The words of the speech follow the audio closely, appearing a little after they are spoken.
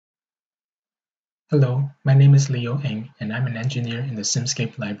Hello, my name is Leo Ng, and I'm an engineer in the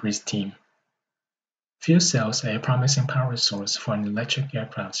Simscape Libraries team. Fuel cells are a promising power source for an electric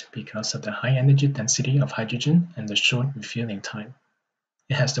aircraft because of the high energy density of hydrogen and the short refueling time.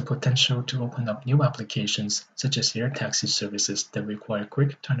 It has the potential to open up new applications such as air taxi services that require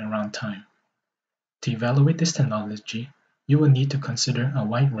quick turnaround time. To evaluate this technology, you will need to consider a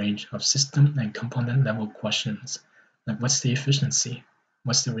wide range of system and component level questions, like what's the efficiency,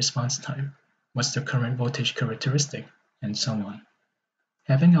 what's the response time, what's the current voltage characteristic, and so on.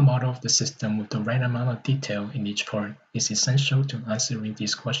 Having a model of the system with the right amount of detail in each part is essential to answering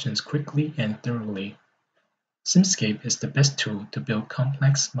these questions quickly and thoroughly. Simscape is the best tool to build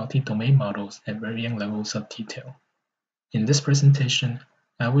complex multi-domain models at varying levels of detail. In this presentation,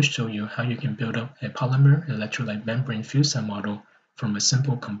 I will show you how you can build up a polymer electrolyte membrane fuel cell model from a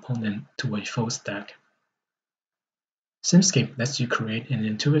simple component to a full stack. Simscape lets you create an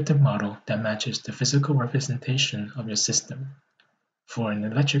intuitive model that matches the physical representation of your system. For an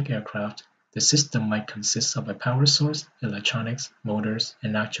electric aircraft, the system might consist of a power source, electronics, motors,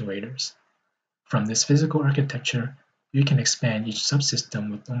 and actuators. From this physical architecture, you can expand each subsystem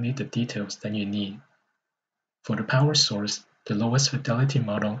with only the details that you need. For the power source, the lowest fidelity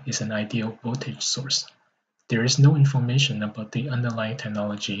model is an ideal voltage source. There is no information about the underlying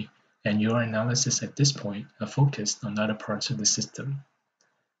technology, and your analysis at this point are focused on other parts of the system.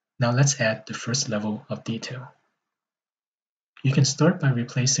 Now let's add the first level of detail. You can start by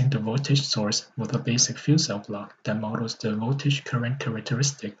replacing the voltage source with a basic fuel cell block that models the voltage current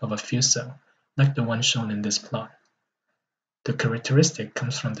characteristic of a fuel cell, like the one shown in this plot. The characteristic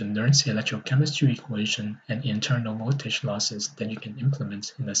comes from the Nernst electrochemistry equation and internal voltage losses that you can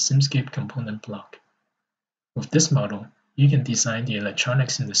implement in a Simscape component block. With this model, you can design the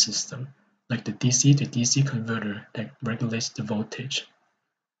electronics in the system, like the DC to DC converter that regulates the voltage.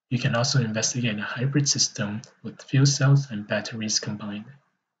 You can also investigate a hybrid system with fuel cells and batteries combined.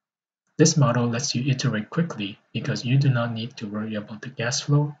 This model lets you iterate quickly because you do not need to worry about the gas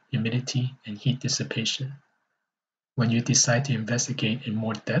flow, humidity, and heat dissipation. When you decide to investigate in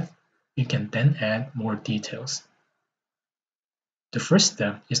more depth, you can then add more details. The first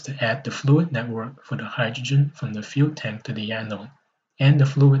step is to add the fluid network for the hydrogen from the fuel tank to the anode, and the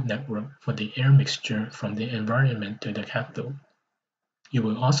fluid network for the air mixture from the environment to the cathode. You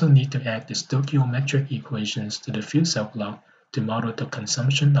will also need to add the stoichiometric equations to the fuel cell block to model the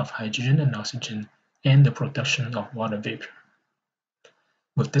consumption of hydrogen and oxygen and the production of water vapor.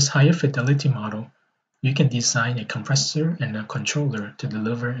 With this higher fidelity model, you can design a compressor and a controller to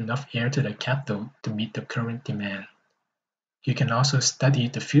deliver enough air to the cathode to meet the current demand. You can also study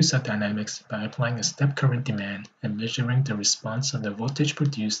the fuel cell dynamics by applying a step current demand and measuring the response of the voltage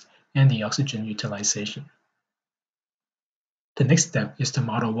produced and the oxygen utilization. The next step is to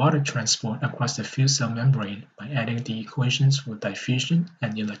model water transport across the fuel cell membrane by adding the equations for diffusion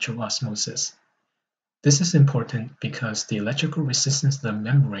and electroosmosis. This is important because the electrical resistance of the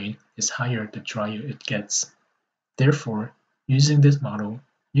membrane is higher the drier it gets. Therefore, using this model,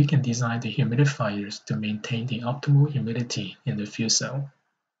 you can design the humidifiers to maintain the optimal humidity in the fuel cell.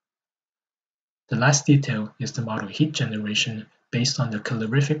 The last detail is to model heat generation based on the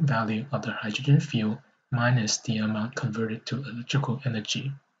calorific value of the hydrogen fuel minus the amount converted to electrical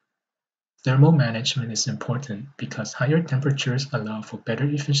energy. Thermal management is important because higher temperatures allow for better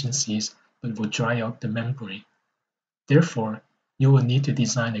efficiencies but will dry out the membrane. Therefore, you will need to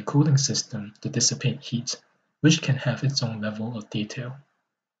design a cooling system to dissipate heat, which can have its own level of detail.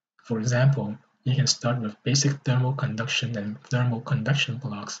 For example, you can start with basic thermal conduction and thermal conduction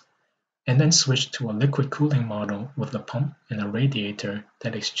blocks, and then switch to a liquid cooling model with a pump and a radiator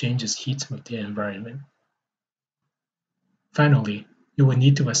that exchanges heat with the environment. Finally, you will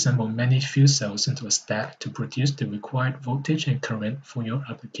need to assemble many fuel cells into a stack to produce the required voltage and current for your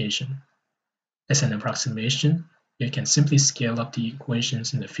application. As an approximation, you can simply scale up the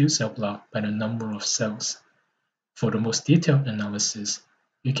equations in the fuel cell block by the number of cells. For the most detailed analysis,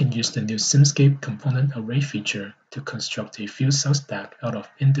 you can use the new Simscape component array feature to construct a fuel cell stack out of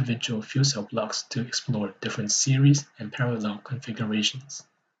individual fuel cell blocks to explore different series and parallel configurations.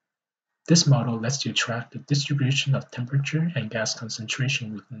 This model lets you track the distribution of temperature and gas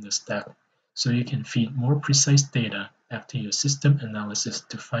concentration within the stack, so you can feed more precise data back to your system analysis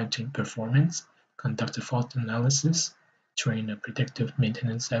to fine-tune performance, conduct a fault analysis, train a predictive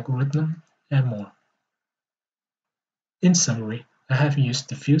maintenance algorithm, and more. In summary, I have used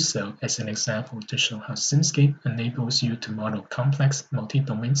the fuel cell as an example to show how Simscape enables you to model complex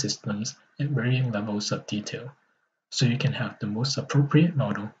multi-domain systems at varying levels of detail, so you can have the most appropriate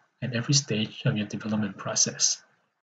model at every stage of your development process.